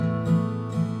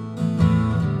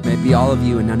May it be all of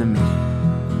you and none of me.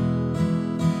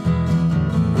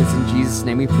 It's in Jesus'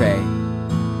 name we pray.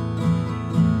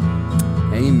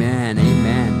 Amen,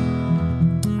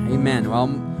 amen, amen. Well,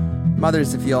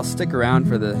 mothers, if you'll stick around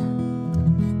for the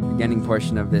beginning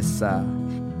portion of this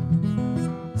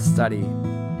study,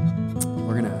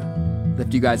 we're going to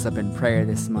lift you guys up in prayer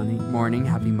this morning.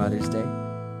 Happy Mother's Day.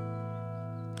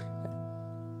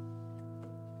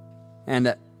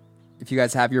 And if you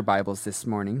guys have your Bibles this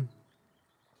morning,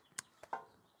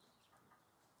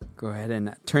 go ahead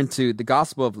and turn to the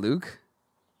Gospel of Luke.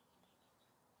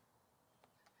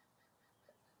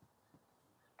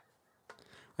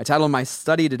 I titled my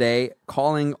study today,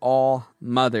 Calling All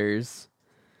Mothers.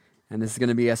 And this is going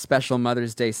to be a special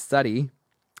Mother's Day study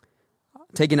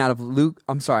taken out of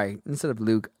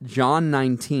John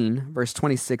 19, verse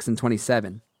 26 and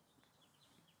 27.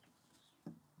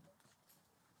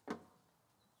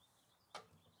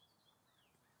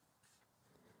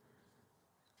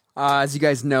 As you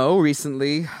guys know,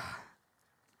 recently,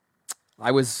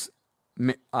 I was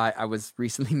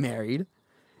recently married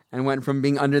and went from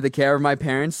being under the care of my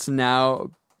parents to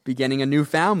now beginning a new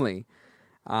family.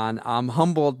 And I'm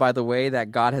humbled by the way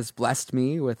that God has blessed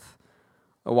me with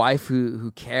a wife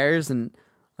who cares and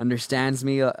understands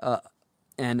me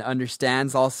and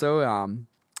understands also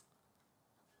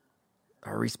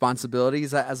her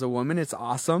responsibilities as a woman. It's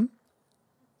awesome.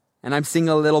 And I'm seeing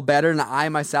a little better, and I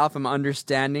myself am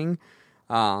understanding,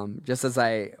 just as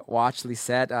I watched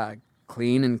Lisette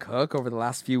clean and cook over the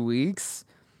last few weeks.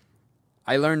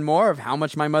 I learned more of how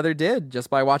much my mother did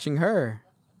just by watching her.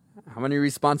 How many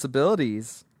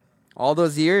responsibilities. All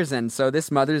those years. And so this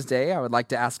Mother's Day, I would like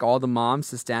to ask all the moms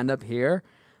to stand up here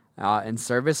in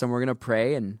service, and we're going to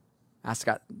pray and ask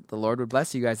God, the Lord would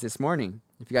bless you guys this morning.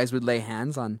 If you guys would lay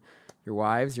hands on your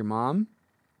wives, your mom.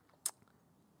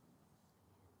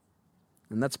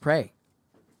 And let's pray.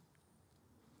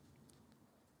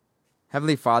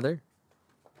 Heavenly Father,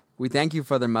 we thank you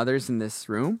for the mothers in this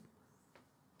room.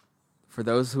 For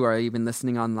those who are even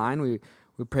listening online, we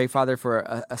pray, Father, for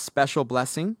a special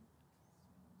blessing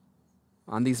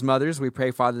on these mothers. We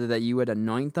pray, Father, that you would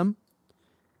anoint them,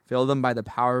 fill them by the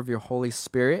power of your Holy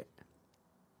Spirit,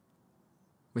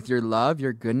 with your love,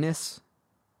 your goodness.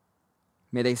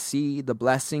 May they see the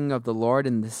blessing of the Lord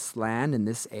in this land, in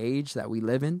this age that we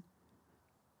live in.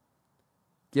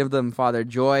 Give them, Father,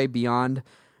 joy beyond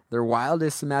their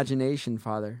wildest imagination,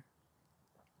 Father.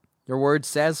 Your word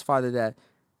says, Father, that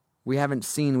we haven't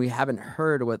seen, we haven't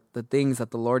heard what the things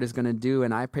that the Lord is going to do.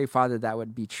 And I pray, Father, that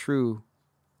would be true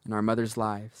in our mothers'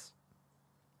 lives.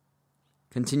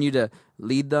 Continue to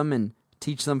lead them and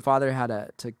teach them, Father, how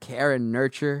to care and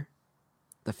nurture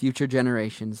the future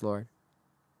generations, Lord.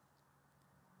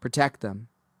 Protect them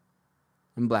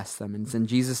and bless them. And it's in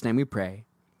Jesus' name we pray.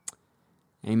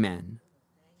 Amen.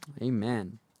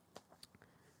 Amen.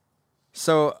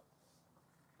 So,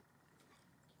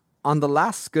 on the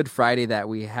last Good Friday that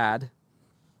we had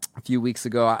a few weeks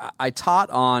ago, I taught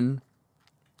on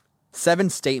 7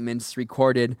 statements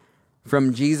recorded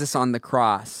from Jesus on the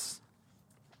cross.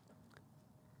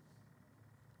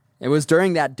 It was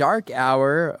during that dark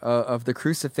hour of the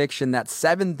crucifixion that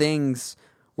 7 things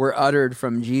were uttered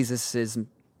from Jesus'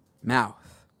 mouth.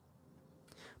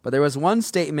 But there was one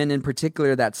statement in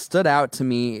particular that stood out to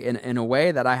me in a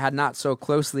way that I had not so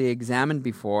closely examined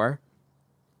before,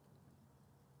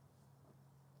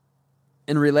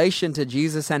 in relation to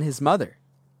Jesus and his mother.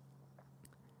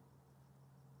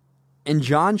 In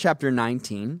John chapter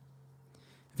 19,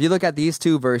 if you look at these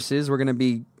 2 verses, we're going to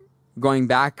be going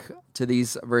back to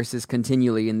these verses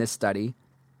continually in this study.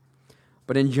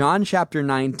 But in John chapter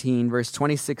 19, verse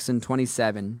 26 and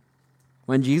 27,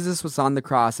 when Jesus was on the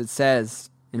cross, it says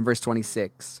in verse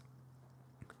 26,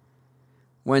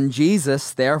 "When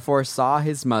Jesus therefore saw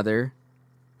his mother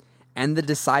and the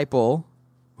disciple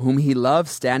whom he loved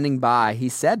standing by, he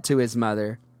said to his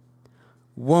mother,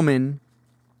 'Woman,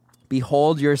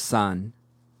 behold your son.'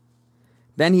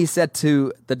 Then he said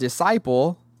to the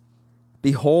disciple,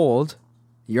 'Behold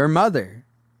your mother.'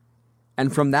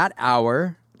 And from that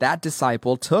hour, that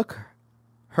disciple took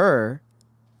her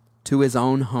to his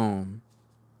own home."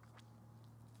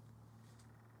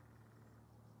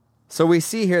 So we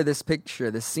see here this picture,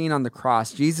 this scene on the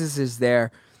cross. Jesus is there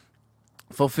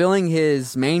fulfilling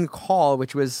his main call,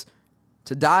 which was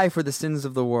to die for the sins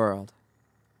of the world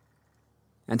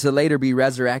and to later be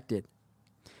resurrected.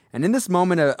 And in this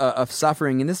moment of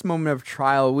suffering, in this moment of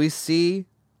trial, we see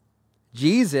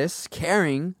Jesus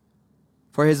caring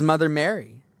for his mother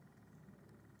Mary.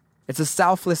 It's a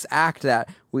selfless act that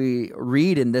we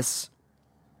read in this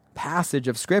passage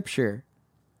of Scripture.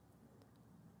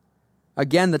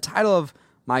 Again, the title of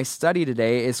my study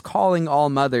today is calling all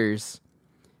mothers.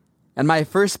 And my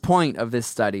first point of this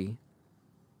study,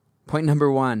 point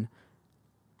number 1,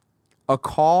 a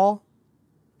call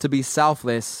to be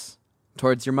selfless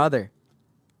towards your mother.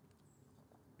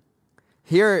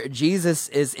 Here, Jesus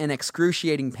is in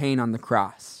excruciating pain on the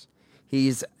cross.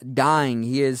 He's dying.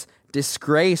 He is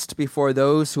disgraced before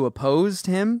those who opposed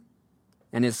him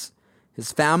and his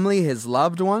family, his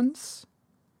loved ones.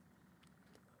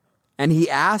 And he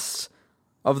asks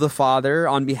of the Father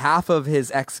on behalf of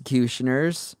his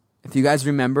executioners. If you guys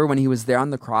remember, when he was there on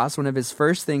the cross, one of his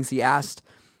first things he asked,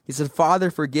 he said, "Father,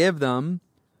 forgive them,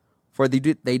 for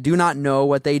they do not know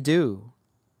what they do."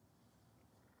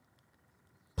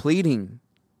 Pleading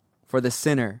for the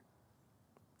sinner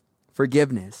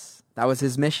forgiveness. That was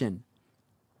his mission.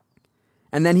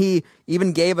 And then he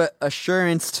even gave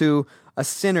assurance to a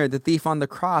sinner, the thief on the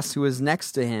cross who was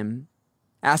next to him,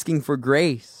 asking for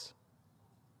grace.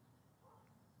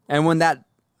 And when that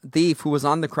thief who was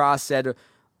on the cross said,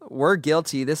 "We're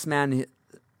guilty, this man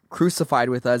crucified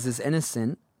with us is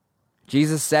innocent,"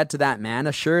 Jesus said to that man,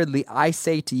 "Assuredly, I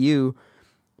say to you,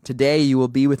 today you will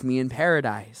be with me in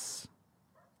paradise."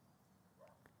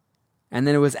 And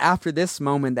then it was after this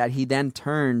moment that he then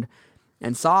turned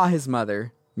and saw his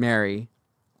mother, Mary.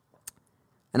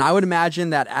 And I would imagine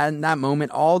that in that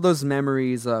moment, all those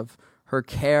memories of her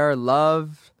care,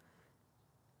 love,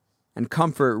 and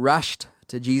comfort rushed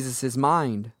to Jesus'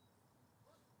 mind.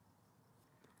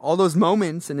 All those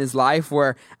moments in his life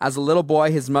where, as a little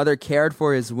boy, his mother cared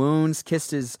for his wounds,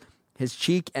 kissed his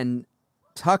cheek, and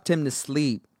tucked him to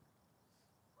sleep.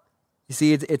 You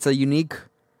see, it's a unique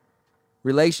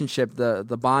relationship,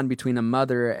 the bond between a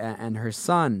mother and her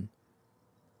son.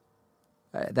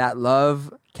 That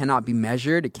love cannot be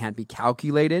measured. It can't be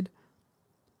calculated.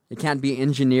 It can't be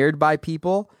engineered by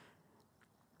people.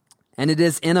 And it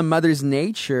is in a mother's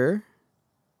nature,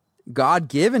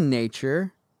 God-given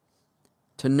nature,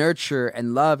 to nurture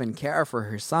and love and care for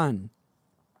her son.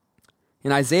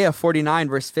 In Isaiah 49,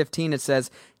 verse 15, it says,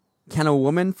 "Can a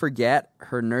woman forget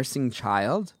her nursing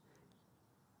child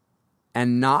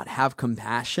and not have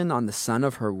compassion on the son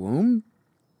of her womb?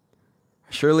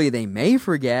 Surely they may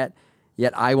forget,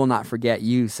 yet I will not forget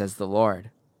you, says the Lord."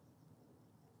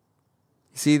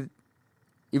 You see,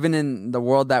 even in the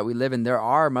world that we live in, there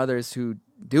are mothers who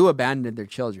do abandon their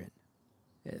children.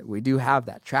 We do have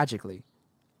that, tragically.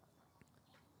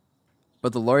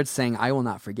 But the Lord's saying, "I will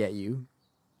not forget you."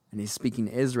 And he's speaking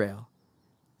to Israel.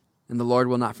 And the Lord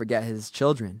will not forget his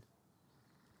children.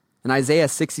 In Isaiah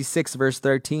 66, verse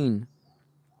 13,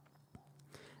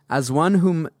 "As one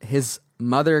whom his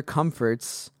mother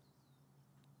comforts,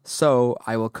 so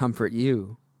I will comfort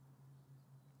you."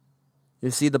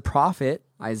 You see, the prophet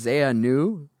Isaiah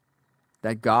knew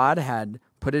that God had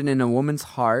put it in a woman's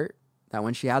heart that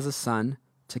when she has a son,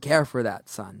 to care for that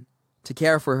son, to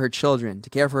care for her children, to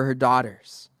care for her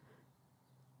daughters.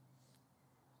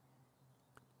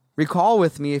 Recall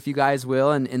with me, if you guys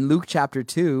will, in Luke chapter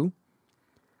 2,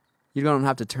 you don't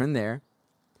have to turn there,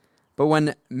 but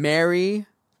when Mary,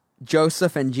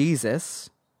 Joseph, and Jesus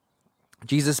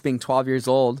being 12 years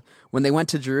old, when they went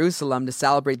to Jerusalem to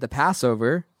celebrate the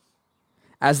Passover,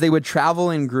 as they would travel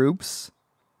in groups,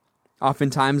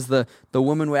 oftentimes the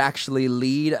woman would actually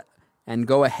lead and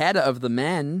go ahead of the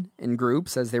men in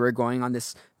groups as they were going on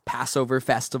this Passover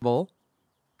festival.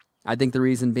 I think the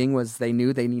reason being was they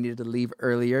knew they needed to leave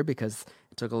earlier because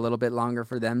it took a little bit longer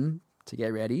for them to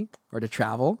get ready or to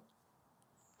travel.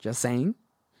 Just saying.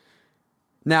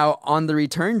 Now, on the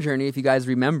return journey, if you guys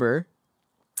remember,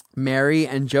 Mary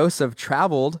and Joseph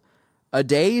traveled a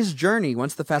day's journey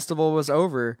once the festival was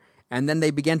over, and then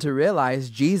they began to realize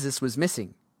Jesus was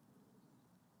missing.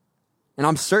 And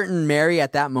I'm certain Mary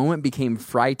at that moment became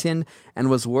frightened and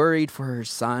was worried for her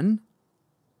son,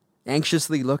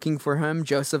 anxiously looking for him,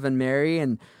 Joseph and Mary,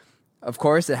 and of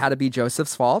course it had to be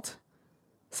Joseph's fault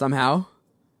somehow.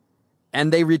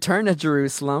 And they returned to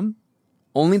Jerusalem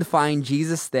only to find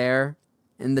Jesus there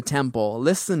in the temple,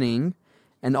 listening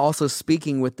and also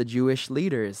speaking with the Jewish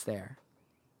leaders there.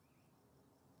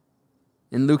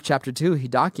 In Luke chapter 2,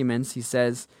 he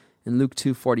says in Luke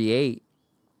 2:48,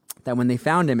 that when they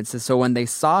found him, it says, "So when they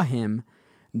saw him,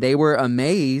 they were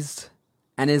amazed,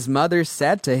 and his mother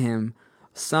said to him,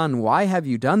 'Son, why have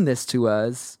you done this to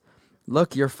us?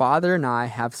 Look, your father and I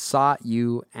have sought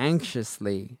you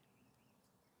anxiously.'"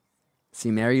 See,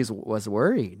 Mary was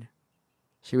worried.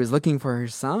 She was looking for her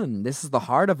son. This is the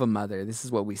heart of a mother. This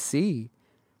is what we see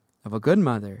of a good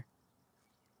mother.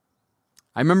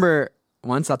 I remember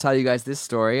once, I'll tell you guys this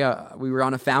story. We were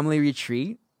on a family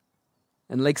retreat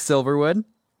in Lake Silverwood.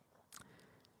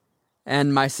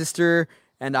 And my sister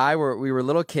and we were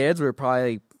little kids. I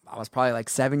was probably like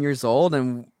 7 years old,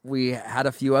 and we had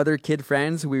a few other kid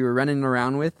friends who we were running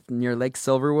around with near Lake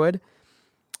Silverwood.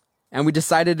 And we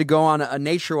decided to go on a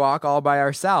nature walk all by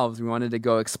ourselves. We wanted to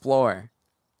go explore.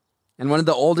 And one of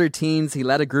the older teens, he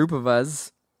led a group of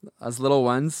us little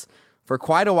ones, for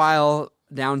quite a while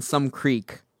down some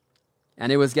creek.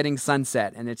 And it was getting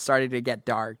sunset, and it started to get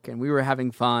dark. And we were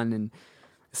having fun and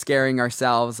scaring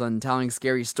ourselves and telling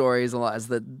scary stories as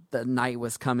the night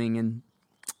was coming. And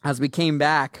as we came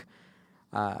back,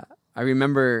 I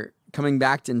remember coming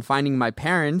back and finding my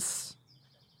parents,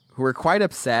 who were quite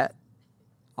upset.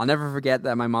 I'll never forget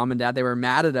that my mom and dad, they were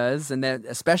mad at us, and that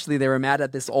especially they were mad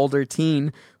at this older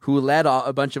teen who led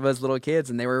a bunch of us little kids,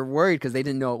 and they were worried because they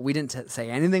didn't know. We didn't say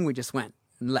anything. We just went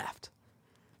and left.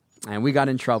 And we got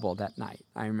in trouble that night.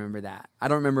 I remember that. I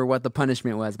don't remember what the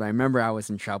punishment was, but I remember I was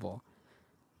in trouble.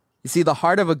 You see, the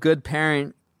heart of a good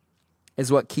parent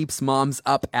is what keeps moms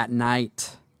up at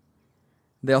night.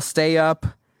 They'll stay up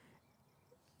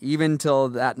even till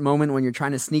that moment when you're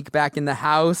trying to sneak back in the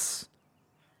house.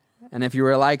 And if you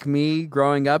were like me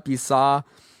growing up, you saw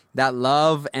that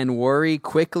love and worry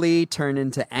quickly turn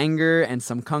into anger and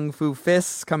some kung fu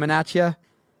fists coming at you.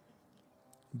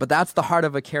 But that's the heart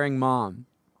of a caring mom.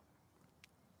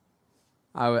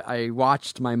 I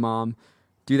watched my mom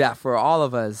do that for all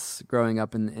of us growing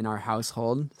up in our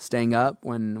household, staying up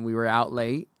when we were out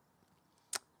late.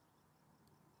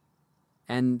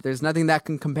 And there's nothing that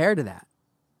can compare to that.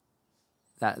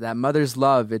 That mother's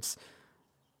love, it's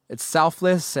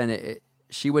selfless, and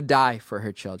she would die for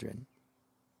her children.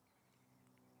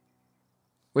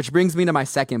 Which brings me to my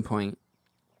second point.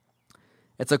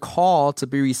 It's a call to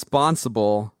be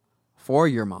responsible for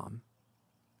your mom.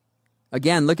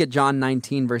 Again, look at John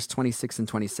 19, verse 26 and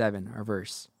 27, our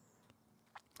verse.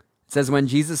 It says, "When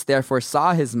Jesus therefore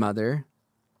saw his mother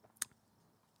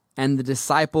and the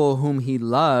disciple whom he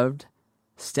loved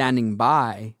standing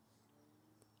by,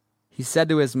 he said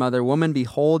to his mother, 'Woman,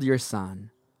 behold your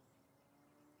son.'"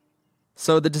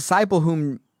 So the disciple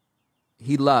whom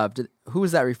he loved, who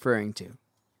is that referring to?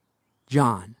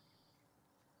 John.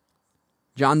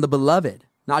 John the beloved,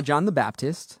 not John the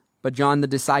Baptist, but John the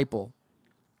disciple.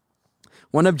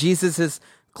 One of Jesus'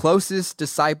 closest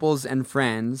disciples and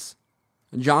friends.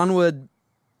 John would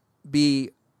be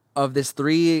of this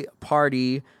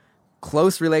three-party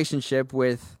close relationship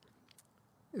with,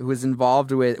 who was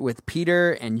involved with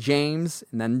Peter and James,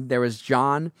 and then there was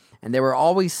John, and they were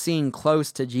always seen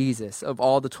close to Jesus of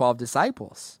all the 12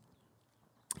 disciples.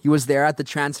 He was there at the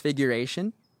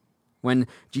Transfiguration when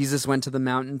Jesus went to the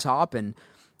mountaintop and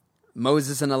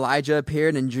Moses and Elijah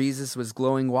appeared and Jesus was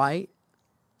glowing white.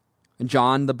 And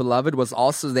John the beloved was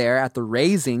also there at the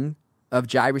raising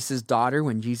of Jairus' daughter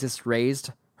when Jesus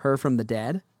raised her from the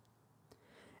dead.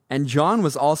 And John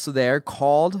was also there,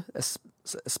 called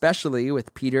especially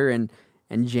with Peter and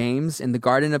James in the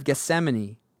Garden of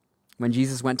Gethsemane. When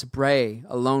Jesus went to pray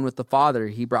alone with the Father,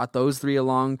 he brought those three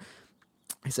along.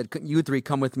 He said, "You three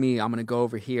come with me. I'm going to go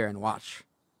over here and watch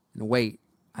and wait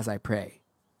as I pray."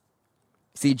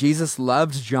 See, Jesus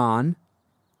loved John,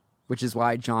 which is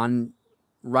why John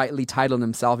rightly titled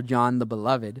himself John the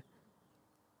Beloved.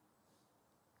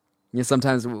 You know,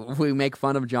 sometimes we make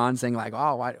fun of John saying like,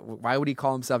 "Oh, why would he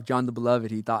call himself John the Beloved?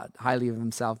 He thought highly of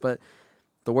himself." But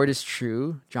the word is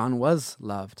true. John was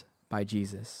loved by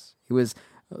Jesus. He was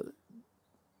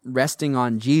resting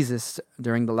on Jesus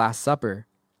during the Last Supper.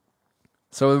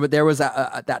 So there was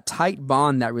that tight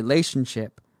bond, that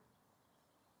relationship.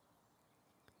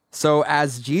 So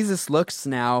as Jesus looks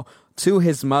now to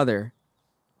his mother,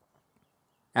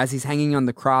 as he's hanging on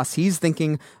the cross, he's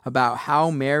thinking about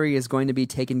how Mary is going to be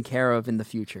taken care of in the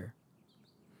future.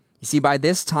 You see, by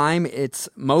this time, it's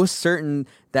most certain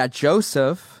that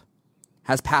Joseph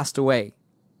has passed away.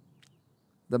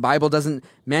 The Bible doesn't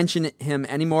mention him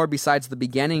anymore besides the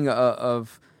beginning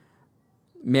of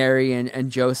Mary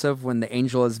and Joseph when the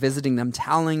angel is visiting them,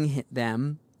 telling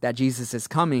them that Jesus is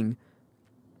coming.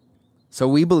 So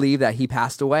we believe that he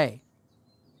passed away.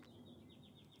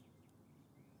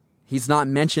 He's not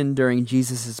mentioned during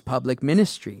Jesus' public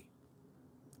ministry.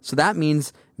 So that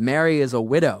means Mary is a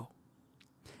widow.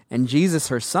 And Jesus,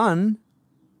 her son,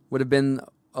 would have been,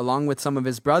 along with some of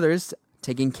his brothers,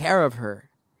 taking care of her.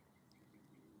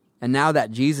 And now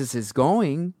that Jesus is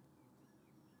going,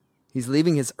 he's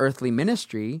leaving his earthly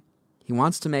ministry, he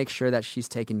wants to make sure that she's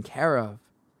taken care of.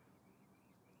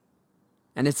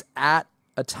 And it's at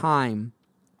a time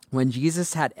when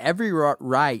Jesus had every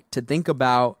right to think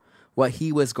about what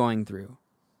he was going through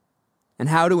and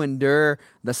how to endure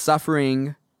the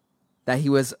suffering that he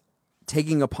was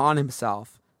taking upon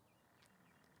himself.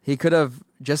 He could have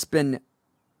just been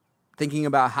thinking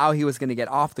about how he was going to get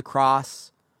off the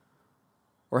cross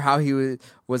or how he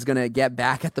was going to get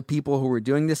back at the people who were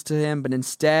doing this to him, but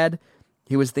instead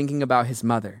he was thinking about his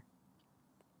mother,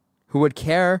 who would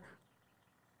care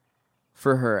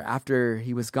for her after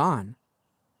he was gone.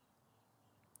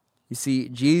 You see,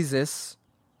 Jesus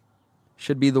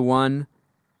should be the one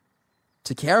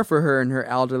to care for her in her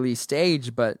elderly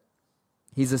stage, but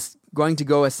he's going to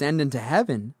go ascend into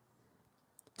heaven.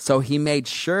 So he made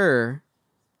sure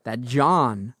that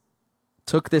John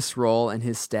took this role in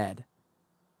his stead.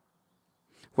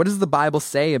 What does the Bible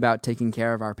say about taking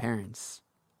care of our parents?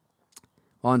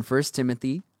 Well, in 1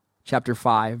 Timothy chapter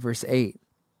 5, verse 8, it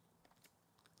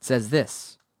says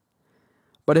this,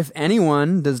 "But if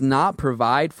anyone does not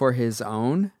provide for his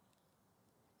own,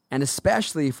 and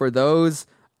especially for those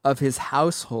of his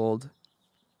household,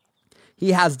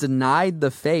 he has denied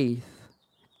the faith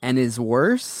and is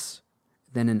worse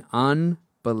than an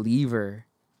unbeliever."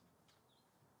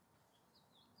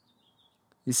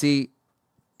 You see,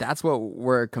 that's what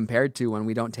we're compared to when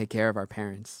we don't take care of our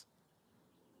parents.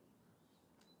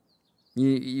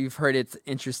 You've heard it's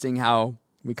interesting how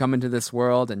we come into this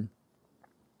world and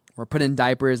we're put in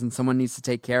diapers and someone needs to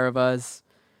take care of us.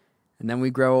 And then we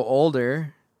grow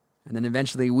older and then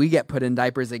eventually we get put in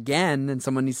diapers again and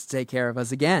someone needs to take care of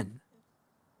us again.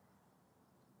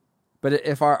 But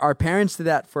if our parents did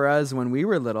that for us when we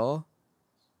were little,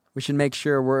 we should make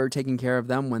sure we're taking care of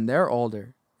them when they're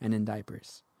older and in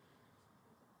diapers.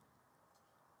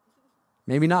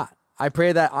 Maybe not. I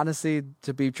pray that, honestly,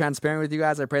 to be transparent with you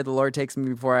guys, I pray the Lord takes me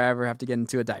before I ever have to get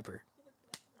into a diaper.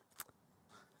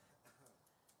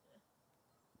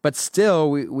 But still,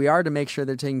 we are to make sure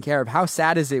they're taken care of. How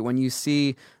sad is it when you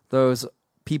see those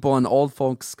people in old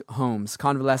folks' homes,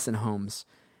 convalescent homes,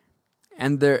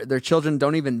 and their children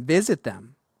don't even visit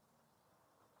them?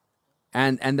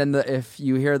 And then if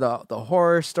you hear the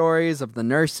horror stories of the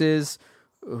nurses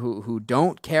who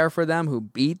don't care for them, who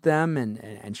beat them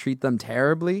and treat them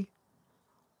terribly,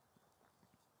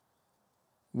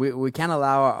 we can't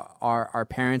allow our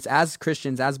parents, as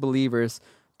Christians, as believers,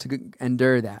 to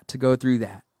endure that, to go through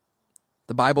that.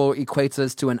 The Bible equates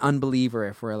us to an unbeliever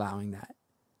if we're allowing that.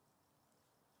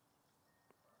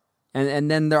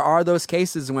 And then there are those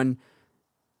cases when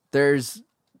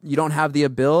you don't have the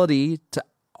ability to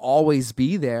always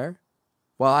be there.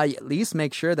 Well, I at least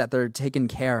make sure that they're taken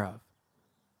care of.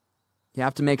 You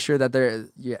have to make sure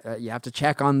that you have to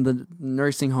check on the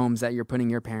nursing homes that you're putting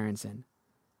your parents in.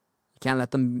 You can't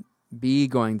let them be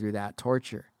going through that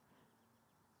torture.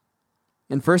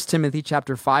 In 1 Timothy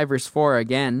chapter 5, verse 4,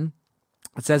 again,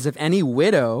 it says, "If any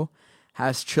widow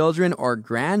has children or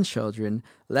grandchildren,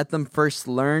 let them first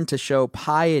learn to show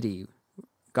piety,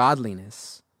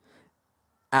 godliness,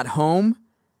 at home,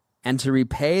 and to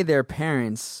repay their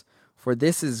parents, for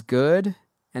this is good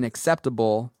and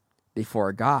acceptable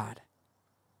before God."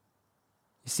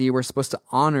 You see, we're supposed to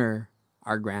honor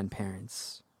our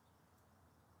grandparents.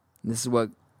 And this is what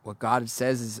God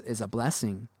says is a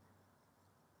blessing.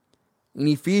 In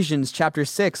Ephesians chapter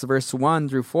 6, verse 1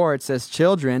 through 4, it says,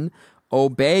 "Children,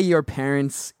 obey your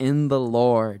parents in the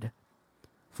Lord,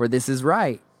 for this is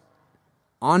right.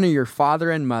 Honor your father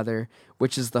and mother,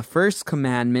 which is the first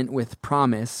commandment with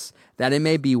promise, that it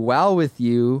may be well with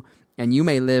you and you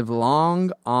may live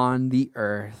long on the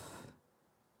earth."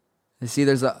 You see,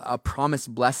 there's a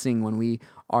promised blessing when we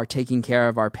are taking care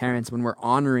of our parents, when we're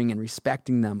honoring and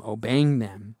respecting them, obeying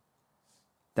them,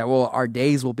 that our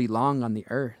days will be long on the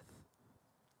earth.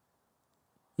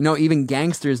 You know, even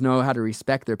gangsters know how to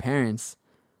respect their parents.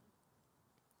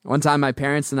 One time, my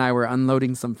parents and I were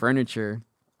unloading some furniture.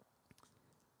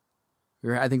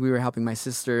 I think we were helping my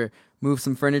sister move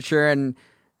some furniture, and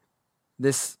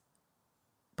this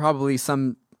probably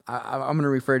I'm going to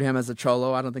refer to him as a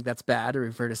cholo. I don't think that's bad to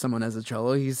refer to someone as a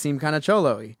cholo. He seemed kind of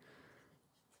cholo-y.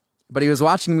 But he was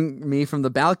watching me from the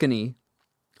balcony,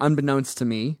 unbeknownst to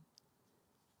me.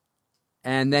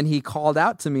 And then he called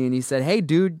out to me and he said, "Hey,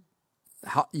 dude,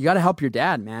 you got to help your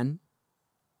dad, man."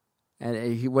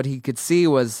 And what he could see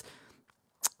was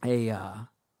a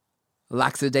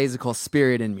lackadaisical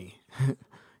spirit in me.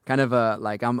 Kind of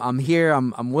like, I'm here,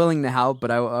 I'm willing to help,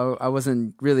 but I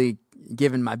wasn't really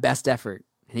giving my best effort.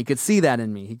 And he could see that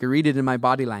in me. He could read it in my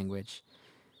body language.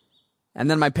 And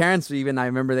then my parents even, I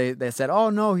remember they said, "Oh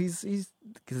no, he's,"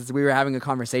 because we were having a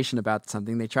conversation about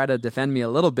something. They tried to defend me a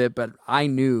little bit, but I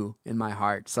knew in my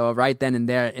heart. So right then and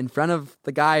there, in front of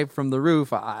the guy from the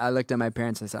roof, I looked at my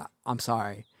parents and I said, "I'm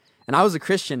sorry." And I was a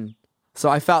Christian, so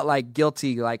I felt like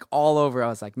guilty, like all over. I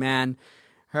was like, man,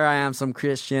 here I am, some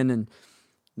Christian, and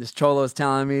this cholo is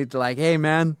telling me to, like, "Hey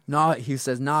man, no," he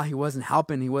says, "No, he wasn't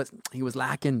helping. He was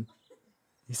lacking."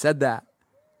 He said that.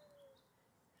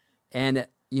 And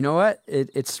you know what?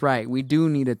 It's right. We do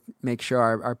need to make sure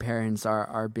our parents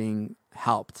are being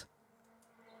helped.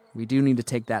 We do need to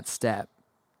take that step.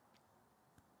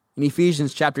 In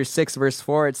Ephesians chapter 6, verse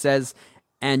 4, it says,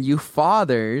 "And you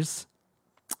fathers,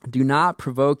 do not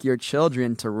provoke your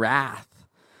children to wrath,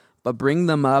 but bring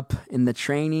them up in the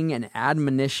training and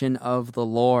admonition of the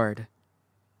Lord."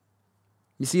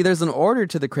 You see, there's an order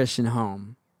to the Christian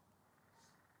home.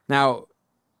 Now,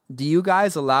 do you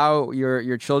guys allow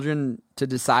your children to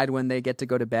decide when they get to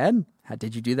go to bed?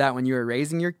 Did you do that when you were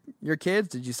raising your kids?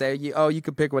 Did you say, you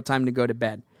could pick what time to go to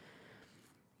bed?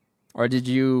 Or did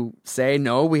you say,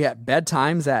 no, we have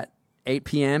bedtimes at 8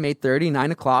 p.m., 8:30,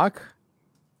 9 o'clock,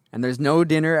 and there's no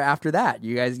dinner after that.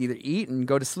 You guys either eat and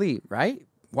go to sleep, right?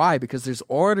 Why? Because there's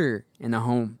order in a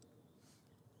home.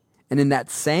 And in that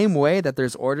same way that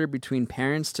there's order between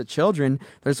parents to children,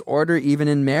 there's order even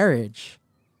in marriage.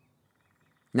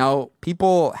 Now,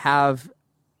 people have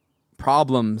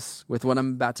problems with what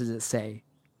I'm about to say.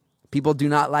 People do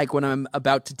not like what I'm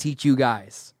about to teach you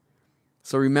guys.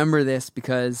 So remember this,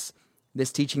 because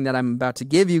this teaching that I'm about to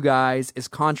give you guys is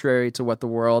contrary to what the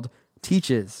world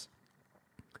teaches.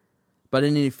 But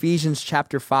in Ephesians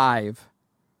chapter 5,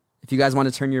 if you guys want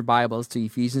to turn your Bibles to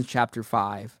Ephesians chapter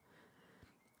 5,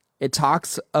 it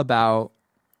talks about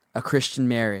a Christian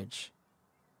marriage,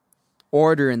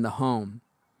 order in the home.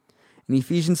 In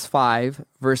Ephesians 5,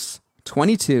 verse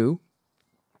 22,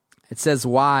 it says,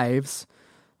 "Wives,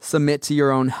 submit to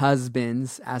your own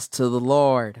husbands as to the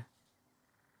Lord."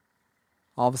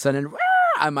 All of a sudden,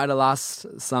 I might have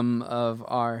lost some of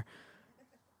our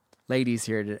ladies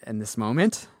here in this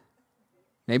moment.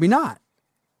 Maybe not.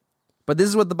 But this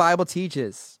is what the Bible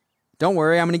teaches. Don't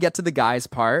worry, I'm going to get to the guys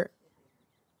part.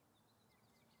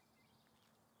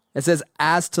 It says,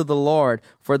 "As to the Lord,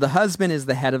 for the husband is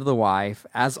the head of the wife,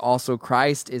 as also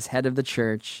Christ is head of the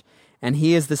church, and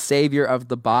he is the Savior of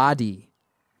the body.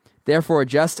 Therefore,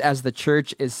 just as the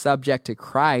church is subject to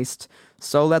Christ,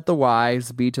 so let the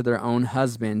wives be to their own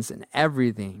husbands in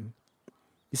everything."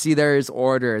 You see, there is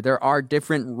order. There are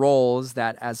different roles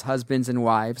that as husbands and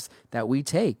wives that we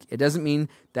take. It doesn't mean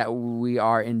that we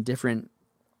are in different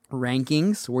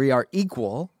rankings. We are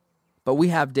equal, but we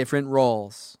have different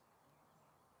roles.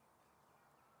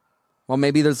 Well,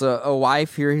 maybe there's a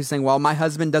wife here who's saying, well, my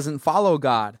husband doesn't follow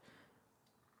God.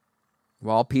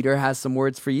 Well, Peter has some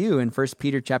words for you. In 1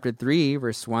 Peter chapter 3,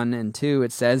 verse 1 and 2,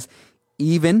 it says,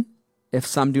 "Even if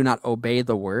some do not obey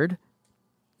the word,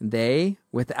 they,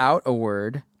 without a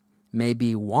word, may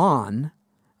be won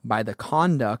by the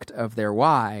conduct of their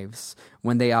wives,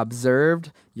 when they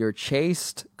observed your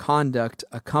chaste conduct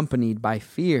accompanied by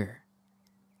fear."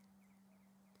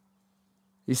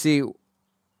 You see,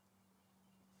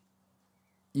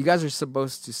 you guys are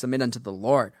supposed to submit unto the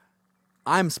Lord.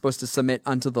 I'm supposed to submit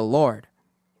unto the Lord.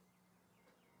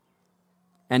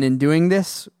 And in doing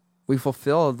this, we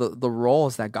fulfill the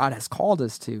roles that God has called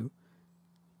us to.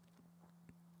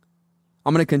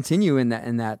 I'm going to continue in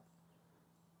that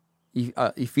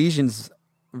Ephesians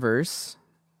verse,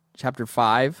 chapter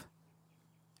 5,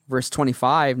 verse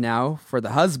 25 now, for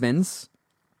the husbands.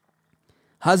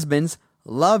 "Husbands,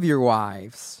 love your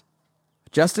wives,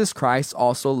 just as Christ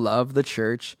also loved the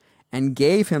church and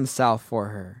gave himself for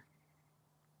her,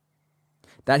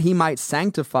 that he might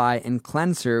sanctify and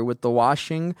cleanse her with the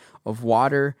washing of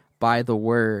water by the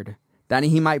word, that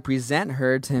he might present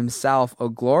her to himself a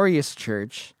glorious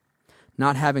church,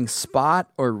 not having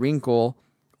spot or wrinkle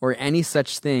or any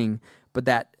such thing, but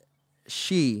that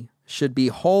she should be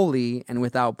holy and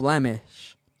without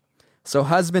blemish. So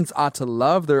husbands ought to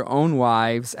love their own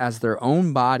wives as their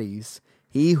own bodies.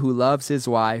 He who loves his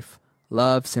wife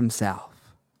loves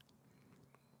himself."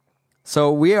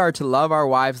 So we are to love our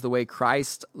wives the way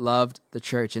Christ loved the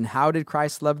church. And how did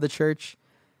Christ love the church?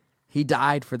 He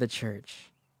died for the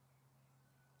church.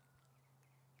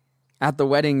 At the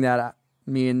wedding that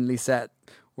me and Lisette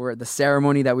were at, the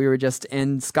ceremony that we were just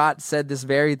in, Scott said this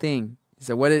very thing. He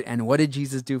said, what did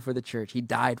Jesus do for the church? He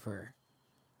died for her.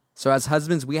 So as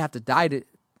husbands, we have to die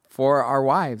for our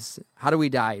wives. How do we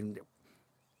die?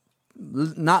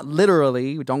 Not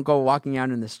literally. Don't go walking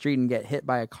out in the street and get hit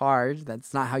by a car.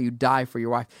 That's not how you die for your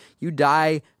wife. You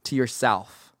die to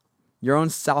yourself, your own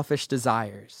selfish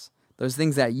desires. Those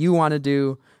things that you want to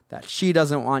do, that she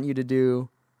doesn't want you to do,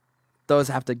 those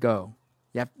have to go.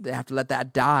 You have to let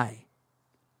that die,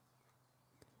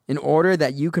 in order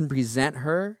that you can present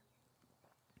her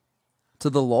to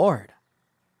the Lord.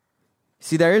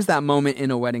 See, there is that moment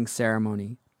in a wedding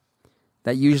ceremony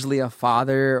that usually a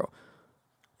father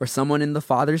or someone in the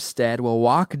father's stead will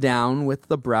walk down with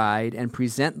the bride and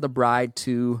present the bride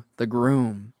to the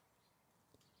groom.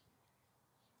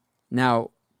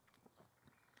 Now,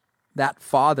 that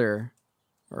father,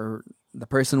 or the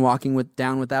person walking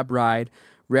down with that bride,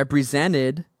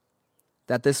 represented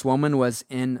that this woman was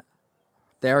in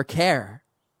their care.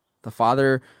 The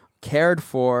father cared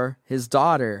for his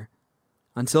daughter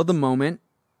until the moment,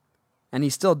 and he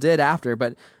still did after,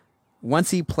 but once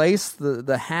he placed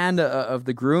the hand of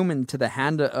the groom into the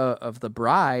hand of the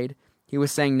bride, he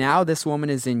was saying, now this woman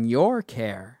is in your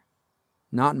care,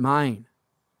 not mine.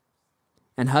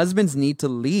 And husbands need to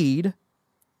lead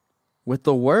with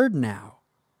the word now,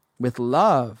 with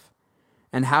love.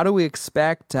 And how do we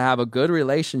expect to have a good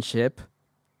relationship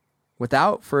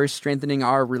without first strengthening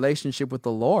our relationship with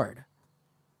the Lord?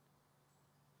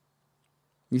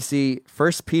 You see,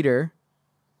 1 Peter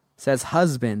says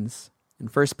husbands, in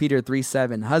 1 Peter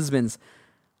 3:7, husbands,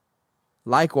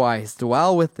 likewise,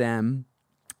 dwell with them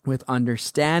with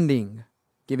understanding,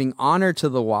 giving honor to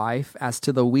the wife as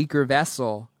to the weaker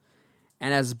vessel,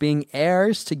 and as being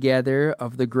heirs together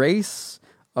of the grace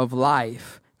of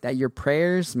life, that your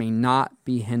prayers may not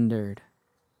be hindered.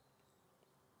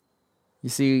 You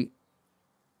see,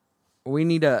 we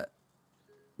need to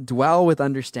dwell with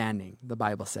understanding, the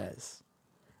Bible says.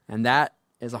 And that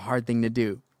is a hard thing to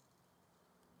do.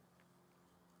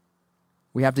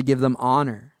 We have to give them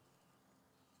honor.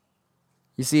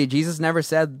 You see, Jesus never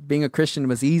said being a Christian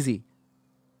was easy.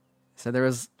 He said there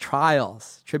was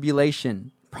trials,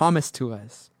 tribulation promised to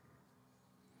us.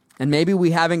 And maybe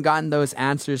we haven't gotten those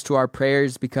answers to our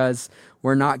prayers because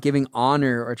we're not giving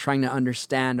honor or trying to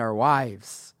understand our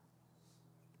wives.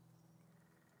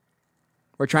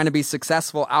 We're trying to be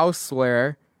successful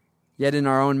elsewhere, yet in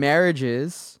our own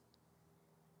marriages,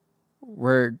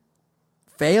 we're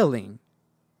failing.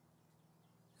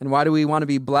 And why do we want to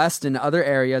be blessed in other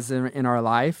areas in our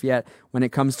life, yet when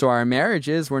it comes to our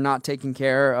marriages, we're not taking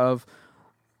care of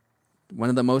one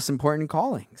of the most important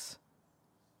callings?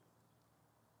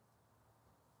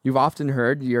 You've often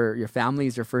heard your family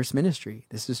is your first ministry.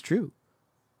 This is true.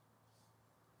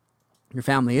 Your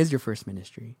family is your first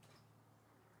ministry.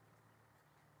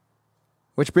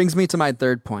 Which brings me to my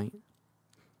third point.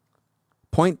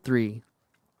 Point 3,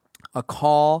 a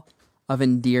call of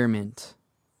endearment.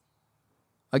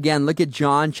 Again, look at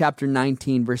John chapter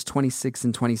 19, verse 26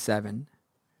 and 27.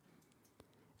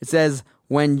 It says,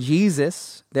 when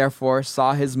Jesus, therefore,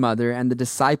 saw his mother and the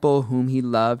disciple whom he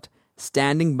loved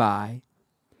standing by,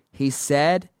 he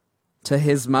said to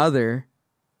his mother,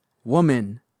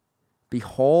 woman,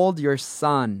 behold your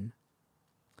son.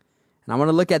 And I want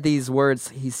to look at these words.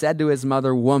 He said to his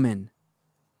mother, woman.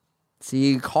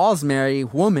 See, he calls Mary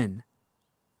woman.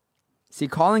 See,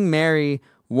 calling Mary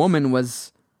woman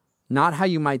was not how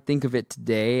you might think of it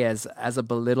today as a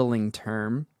belittling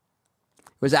term.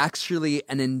 It was actually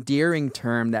an endearing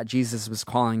term that Jesus was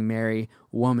calling Mary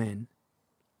woman.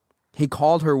 He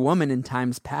called her woman in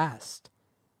times past.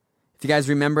 If you guys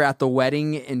remember at the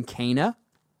wedding in Cana,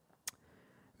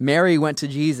 Mary went to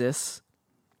Jesus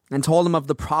and told him of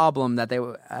the problem that they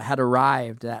had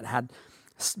arrived, that had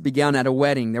begun at a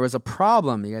wedding. There was a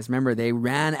problem. You guys remember, they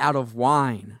ran out of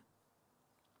wine.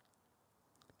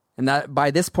 And that by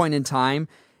this point in time,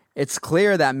 it's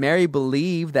clear that Mary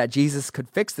believed that Jesus could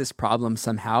fix this problem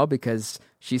somehow because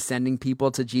she's sending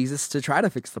people to Jesus to try to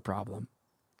fix the problem.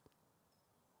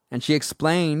 And she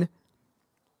explained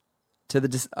to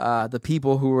the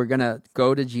people who were going to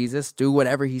go to Jesus, do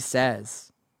whatever he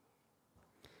says.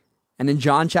 And in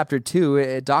John chapter 2,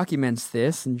 it documents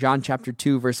this. In John chapter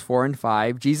 2, verse 4 and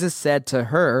 5, Jesus said to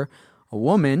her, a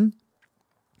woman,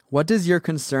 what does your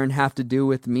concern have to do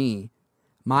with me?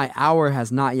 My hour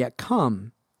has not yet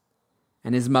come.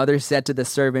 And his mother said to the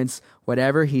servants,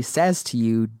 whatever he says to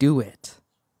you, do it.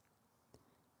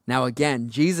 Now again,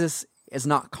 Jesus is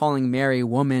not calling Mary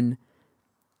woman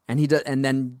and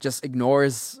then just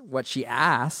ignores what she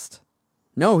asked.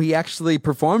 No, he actually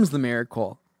performs the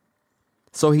miracle.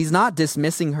 So he's not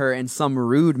dismissing her in some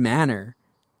rude manner.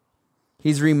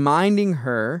 He's reminding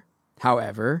her,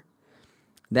 however,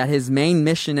 that his main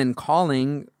mission and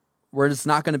calling were just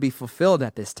not going to be fulfilled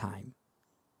at this time.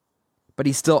 But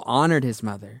he still honored his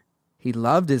mother. He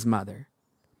loved his mother.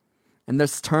 And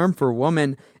this term for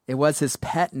woman, it was his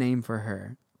pet name for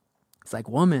her. It's like,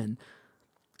 woman,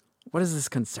 what is this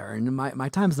concern? My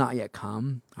time's not yet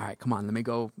come. All right, come on, let me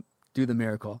go do the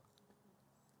miracle.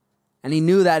 And he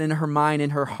knew that in her mind, in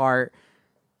her heart,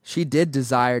 she did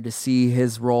desire to see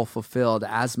his role fulfilled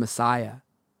as Messiah,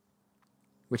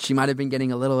 which she might have been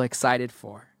getting a little excited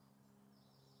for.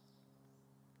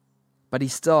 But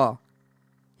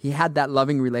he had that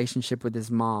loving relationship with his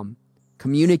mom,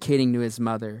 communicating to his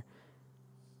mother.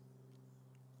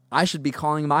 I should be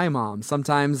calling my mom.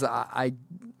 Sometimes I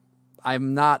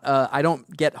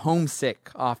don't get homesick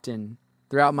often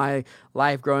Throughout my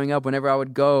life growing up, whenever I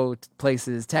would go to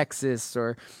places, Texas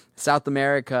or South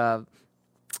America,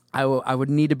 I would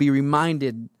need to be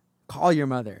reminded, call your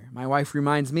mother. My wife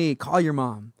reminds me, call your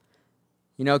mom.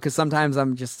 You know, because sometimes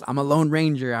I'm a lone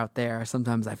ranger out there.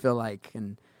 Sometimes I feel like,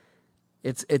 and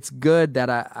it's good that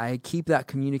I keep that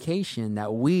communication,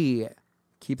 that we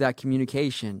keep that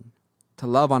communication to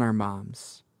love on our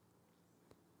moms.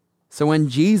 So when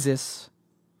Jesus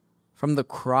from the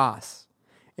cross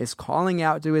is calling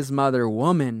out to his mother,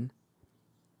 woman,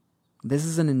 this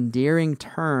is an endearing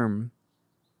term,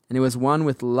 and it was one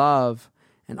with love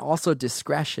and also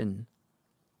discretion.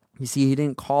 You see, he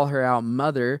didn't call her out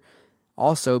mother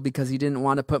also because he didn't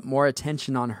want to put more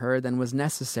attention on her than was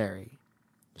necessary.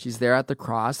 She's there at the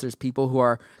cross. There's people who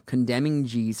are condemning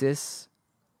Jesus,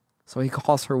 so he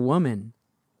calls her woman.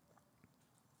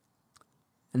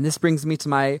 And this brings me to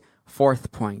my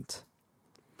fourth point.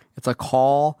 It's a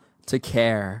call to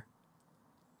care.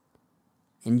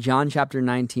 In John chapter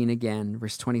 19 again,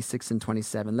 verse 26 and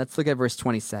 27. Let's look at verse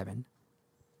 27.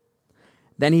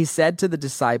 Then he said to the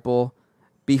disciple,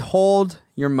 behold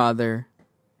your mother.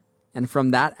 And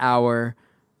from that hour,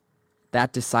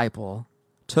 that disciple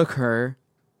took her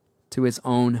to his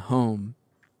own home.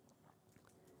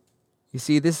 You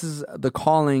see, this is the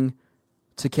calling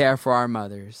to care for our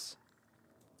mothers.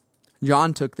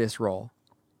 John took this role.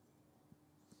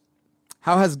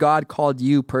 How has God called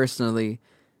you personally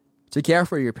to care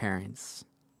for your parents,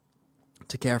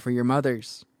 to care for your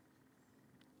mothers?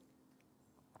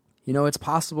 You know, it's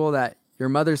possible that your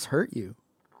mothers hurt you.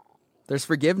 There's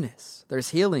forgiveness. There's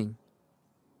healing.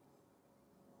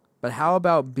 But how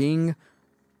about being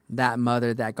that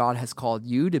mother that God has called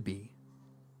you to be?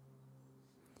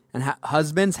 And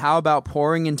husbands, how about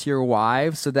pouring into your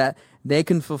wives so that they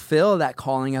can fulfill that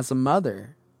calling as a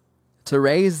mother, to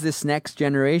raise this next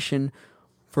generation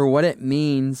for what it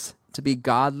means to be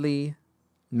godly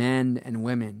men and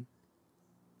women?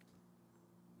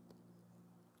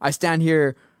 I stand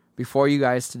here before you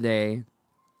guys today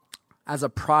as a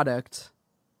product,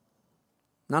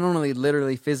 not only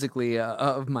literally, physically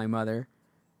of my mother,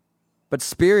 but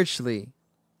spiritually.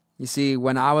 You see,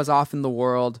 when I was off in the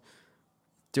world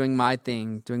doing my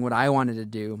thing, doing what I wanted to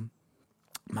do,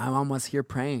 my mom was here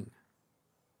praying.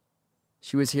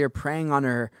 She was here praying on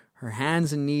her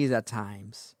hands and knees at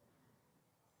times.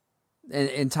 And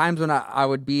in times when I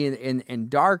would be in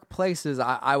dark places,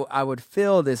 I would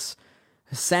feel this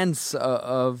sense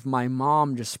of my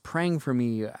mom just praying for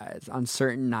me on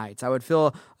certain nights. I would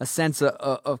feel a sense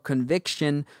of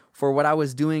conviction for what I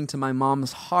was doing to my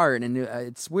mom's heart. And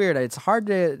it's weird. It's hard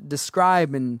to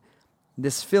describe, and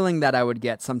this feeling that I would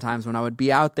get sometimes when I would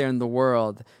be out there in the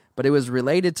world. But it was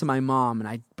related to my mom, and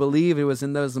I believe it was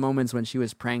in those moments when she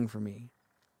was praying for me.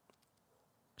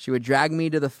 She would drag me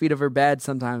to the feet of her bed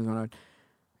sometimes when I would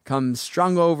come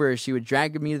strung over. She would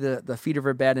drag me to the feet of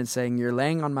her bed and saying, you're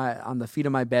laying on the feet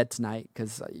of my bed tonight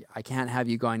because I can't have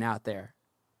you going out there.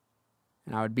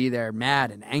 And I would be there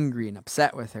mad and angry and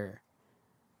upset with her.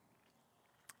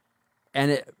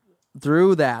 And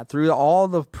through all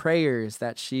the prayers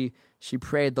that she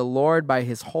prayed, the Lord by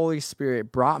his Holy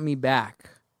Spirit brought me back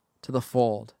to the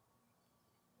fold,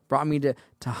 brought me to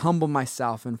humble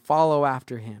myself and follow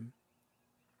after him.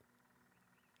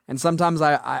 And sometimes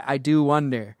I do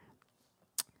wonder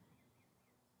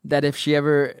that if she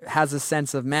ever has a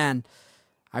sense of, man,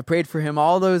 I prayed for him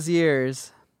all those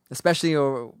years, especially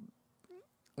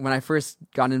when I first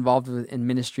got involved in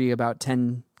ministry about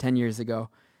 10 years ago.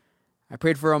 I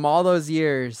prayed for him all those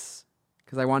years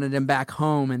because I wanted him back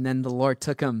home, and then the Lord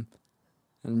took him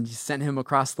and sent him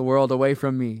across the world away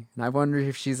from me. And I wonder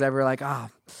if she's ever like,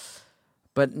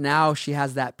 but now she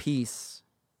has that peace,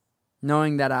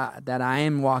 knowing that I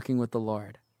am walking with the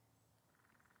Lord.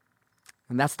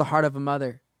 And that's the heart of a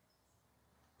mother.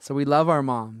 So we love our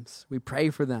moms. We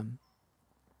pray for them.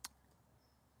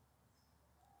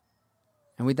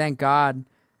 And we thank God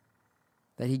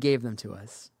that he gave them to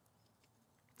us.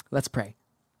 Let's pray.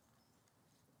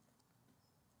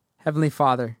 Heavenly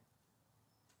Father,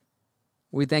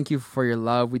 we thank you for your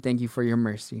love. We thank you for your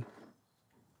mercy.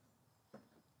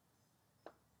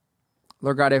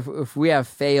 Lord God, if we have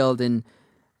failed in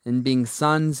being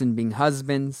sons and being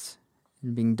husbands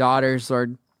and being daughters,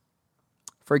 Lord,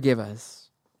 forgive us.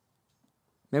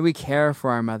 May we care for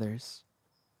our mothers.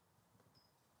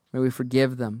 May we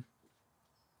forgive them.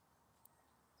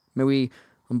 May we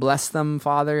bless them,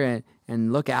 Father,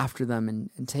 and look after them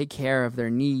and take care of their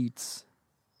needs.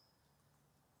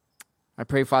 I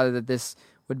pray, Father, that this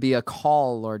would be a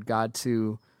call, Lord God,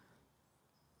 to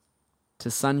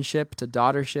sonship, to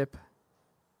daughtership,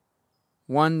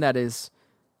 one that is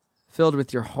filled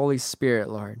with your Holy Spirit,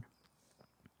 Lord.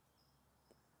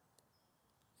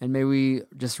 And may we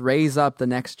just raise up the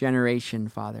next generation,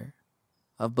 Father,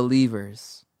 of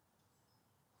believers.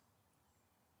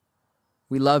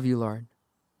 We love you, Lord.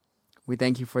 We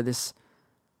thank you for this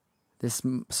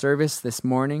service this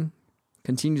morning.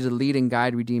 Continue to lead and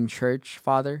guide Redeemed Church,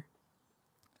 Father,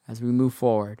 as we move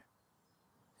forward.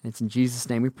 And it's in Jesus'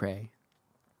 name we pray.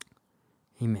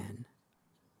 Amen.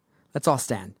 Let's all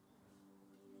stand.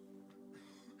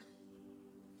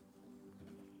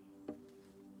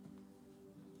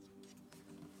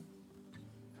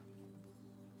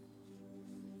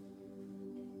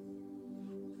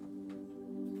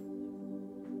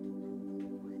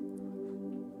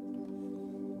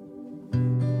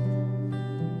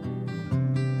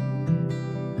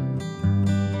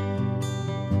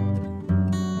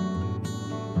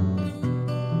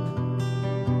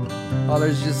 Well,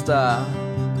 there's just a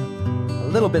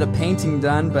little bit of painting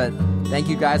done, but thank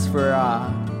you guys for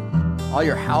all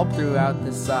your help throughout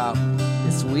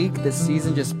this week, this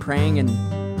season, just praying. And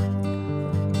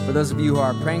for those of you who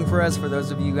are praying for us, for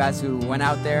those of you guys who went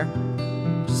out there,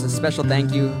 just a special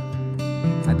thank you.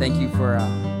 I thank you for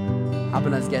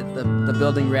helping us get the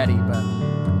building ready, but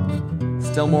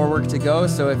still more work to go.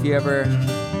 So if you ever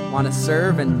want to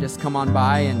serve and just come on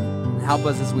by and help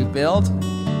us as we build,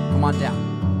 come on down.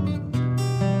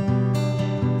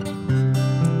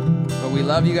 We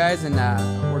love you guys, and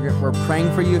we're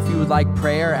praying for you. If you would like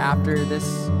prayer after this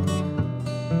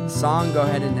song, go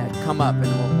ahead and come up,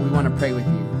 and we want to pray with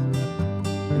you.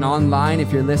 And online,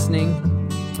 if you're listening,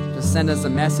 just send us a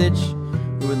message.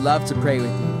 We would love to pray with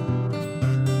you.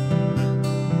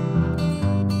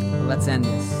 Let's end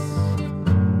this.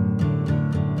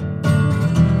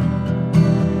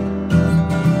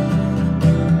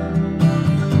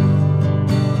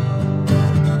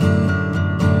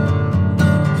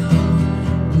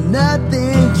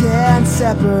 Nothing can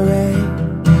separate.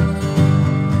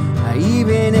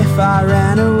 Even if I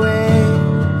ran away,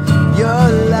 your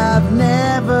love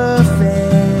never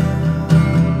fails.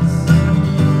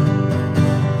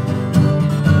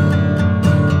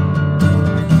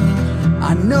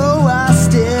 I know I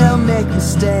still make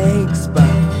mistakes,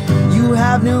 but you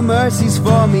have new mercies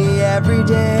for me every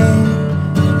day.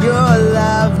 Your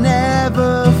love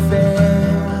never fails.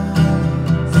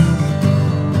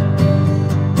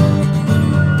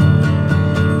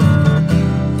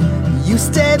 You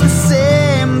stay the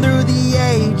same through the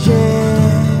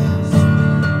ages.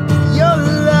 Your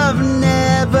love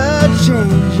never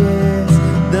changes.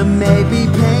 There may be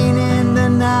pain in the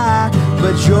night,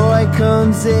 but joy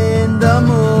comes in the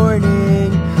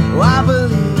morning. Oh, I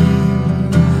believe.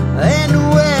 And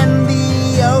when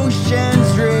the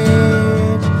oceans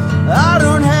rage, I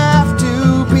don't have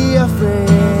to be afraid,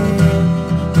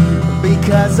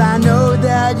 because I know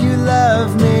that you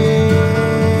love me.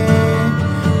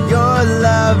 Your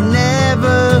love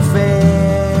never fails.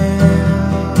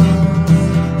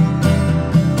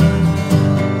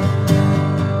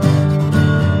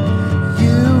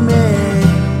 You make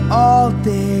all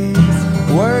things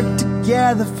work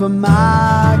together for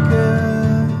my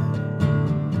good.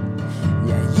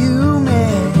 Yeah, you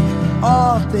make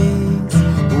all things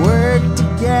work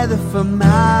together for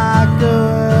my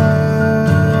good.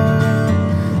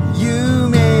 You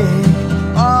make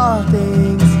all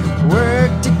things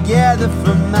work together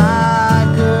for my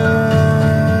good.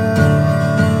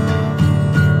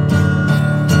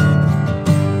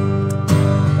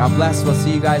 God bless. We'll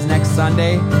see you guys next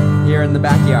Sunday here in the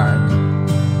backyard.